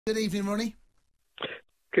Good evening, Ronnie.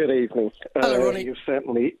 Good evening. Hello, Ronnie. You've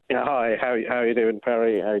certainly... Hi, how are you doing,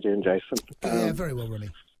 Perry? How are you doing, Jason? Yeah, very well, Ronnie.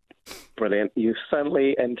 Brilliant. You've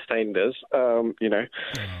certainly entertained us,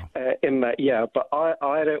 in that, yeah, but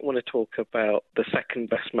I don't want to talk about the second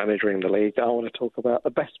best manager in the league. I want to talk about the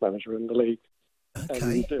best manager in the league.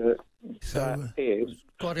 Okay. And So, that is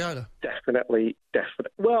Guardiola. definitely.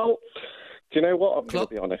 Well, do you know what? I'm going Klopp.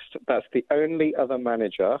 to be honest. That's the only other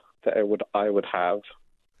manager that I would have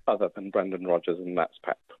other than Brendan Rodgers, and that's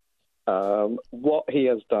Pep. What he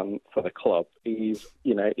has done for the club, he's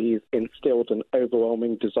instilled an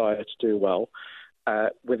overwhelming desire to do well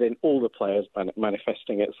within all the players,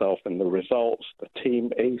 manifesting itself in the results, the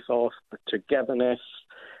team ethos, the togetherness,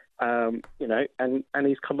 and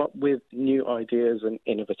he's come up with new ideas and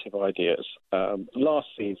innovative ideas. Last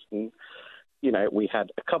season, we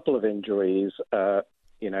had a couple of injuries.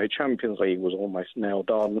 Champions League was almost nailed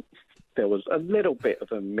on. There was a little bit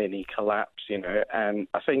of a mini collapse, and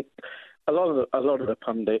I think a lot of the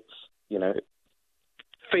pundits,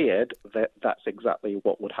 feared that that's exactly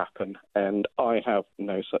what would happen, and I have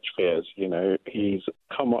no such fears. He's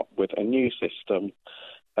come up with a new system,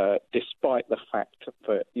 despite the fact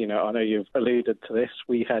that, I know you've alluded to this,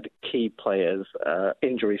 we had key players,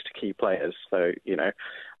 injuries to key players. So,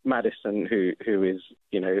 Maddison, who is,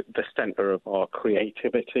 the centre of our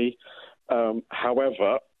creativity.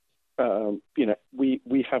 However,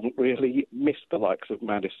 we haven't really missed the likes of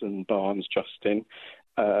Maddison, Barnes, Justin,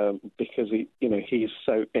 because he's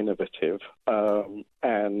so innovative,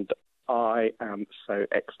 and I am so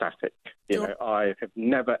ecstatic. I have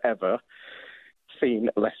never ever seen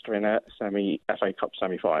Leicester in a FA Cup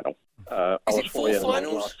semi-final. I was 4 years old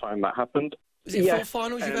last time that happened. Is it four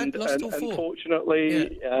finals you've had? Lost all four?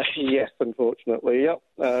 Unfortunately, yes, unfortunately, yep.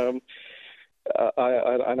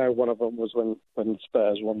 I know one of them was when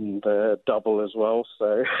Spurs won the double as well,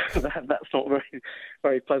 so that's not very,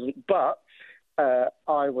 very pleasant. But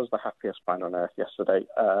I was the happiest man on earth yesterday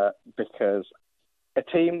because a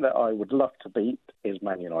team that I would love to beat is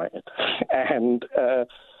Man United, and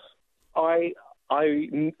I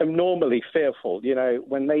am normally fearful.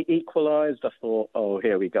 When they equalised, I thought, oh,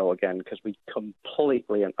 here we go again, because we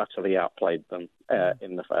completely and utterly outplayed them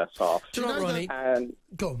in the first half. Do you know what, Ronnie? And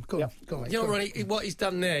go on. You know, Ronnie, what he's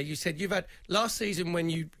done there, you said you've had, last season when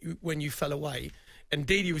you fell away, and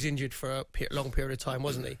Didi was injured for a long period of time,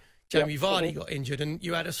 wasn't he? Jamie Vardy got injured, and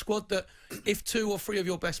you had a squad that, if 2 or 3 of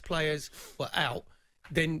your best players were out,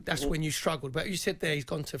 then that's when you struggled. But you said there, he's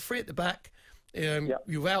gone to 3 at the back.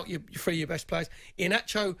 You're out, you're 3 of your best players.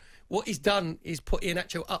 Iheanacho, what he's done is put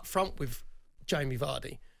Iheanacho up front with Jamie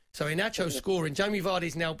Vardy. So Iheanacho's scoring. Jamie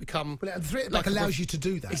Vardy's now become... Well, the 3 at the back allows you to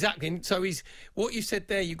do that. Exactly. And so what you said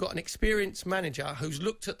there, you've got an experienced manager who's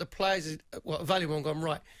looked at the players, available, and gone,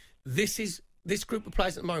 right, this group of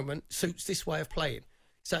players at the moment suits this way of playing.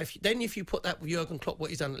 So if you put that with Jurgen Klopp, what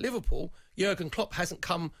he's done at Liverpool, Jurgen Klopp hasn't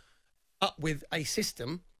come up with a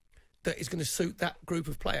system that is going to suit that group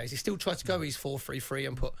of players. He still tries to go his 4-3-3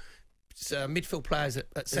 and put midfield players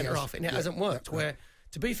at centre-half, and it hasn't worked. Yeah. Where,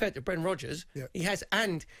 to be fair to Brendan Rodgers, he has,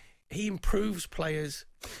 and he improves players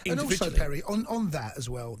individually. And also, Perry, on that as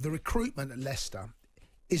well, the recruitment at Leicester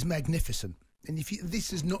is magnificent. And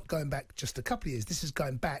this is not going back just a couple of years. This is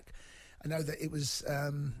going back... I know that it was,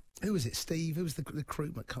 who was it, Steve? Who was the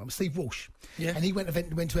recruitment company? Steve Walsh. Yeah. And he went to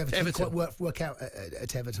Everton. He quite work out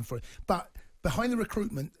at Everton for it. But behind the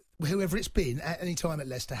recruitment, whoever it's been at any time at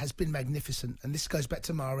Leicester has been magnificent. And this goes back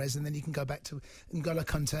to Mahrez, and then you can go back to N'Golo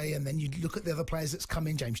Kante, and then you look at the other players that's come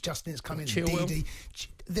in. James Justin has come in, Didi.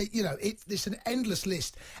 It's an endless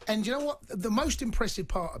list. And you know what? The most impressive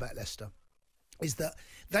part about Leicester is that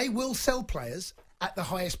they will sell players at the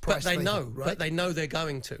highest price. But they know they're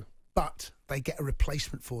going to. But they get a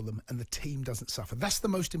replacement for them, and the team doesn't suffer. That's the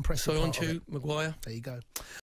most impressive part of it. Maguire. There you go.